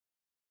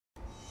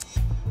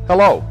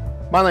Hello,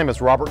 my name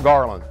is Robert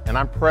Garland, and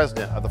I'm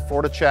president of the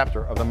Florida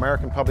chapter of the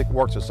American Public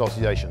Works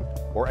Association,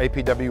 or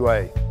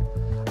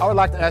APWA. I would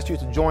like to ask you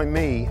to join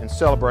me in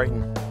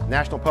celebrating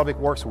National Public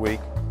Works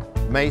Week,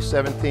 May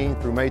 17th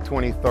through May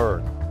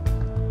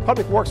 23rd.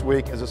 Public Works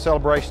Week is a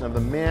celebration of the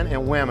men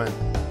and women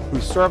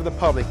who serve the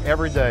public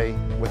every day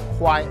with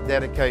quiet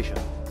dedication,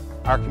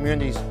 our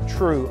community's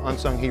true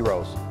unsung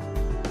heroes.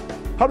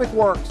 Public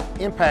Works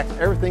impacts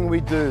everything we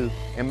do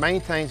and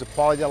maintains the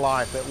quality of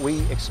life that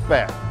we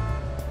expect.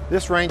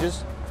 This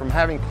ranges from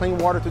having clean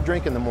water to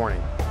drink in the morning,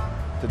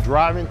 to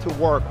driving to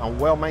work on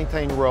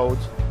well-maintained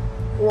roads,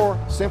 or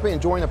simply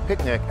enjoying a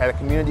picnic at a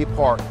community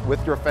park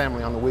with your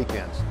family on the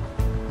weekends.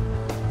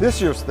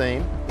 This year's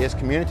theme is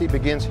Community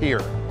Begins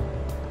Here.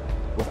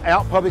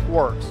 Without Public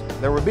Works,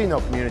 there would be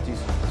no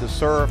communities to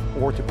serve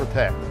or to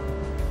protect.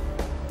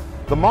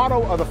 The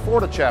motto of the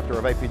Florida chapter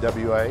of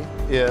APWA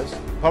is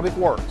Public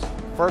Works,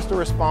 first to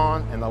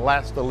respond and the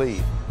last to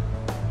leave.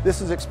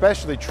 This is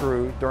especially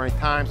true during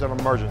times of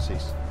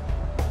emergencies.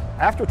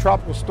 After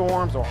tropical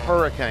storms or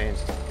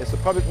hurricanes, it's the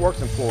Public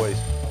Works employees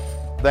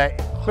that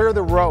clear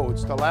the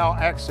roads to allow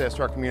access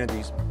to our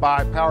communities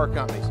by power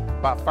companies,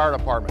 by fire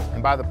departments,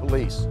 and by the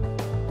police.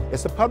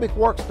 It's the Public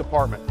Works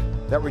Department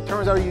that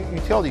returns our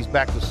utilities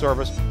back to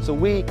service so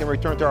we can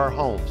return to our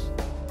homes.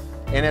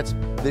 And it's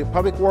the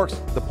Public Works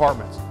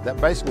departments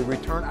that basically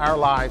return our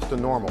lives to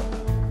normal.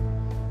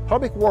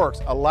 Public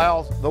Works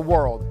allows the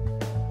world,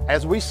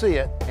 as we see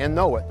it and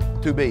know it,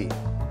 to be.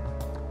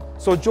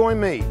 So join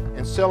me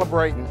in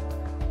celebrating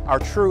our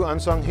true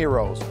unsung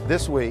heroes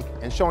this week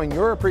and showing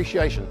your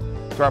appreciation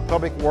to our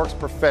Public Works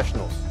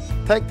professionals.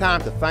 Take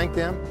time to thank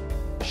them,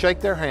 shake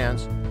their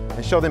hands,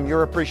 and show them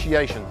your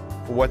appreciation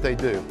for what they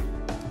do.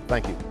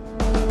 Thank you.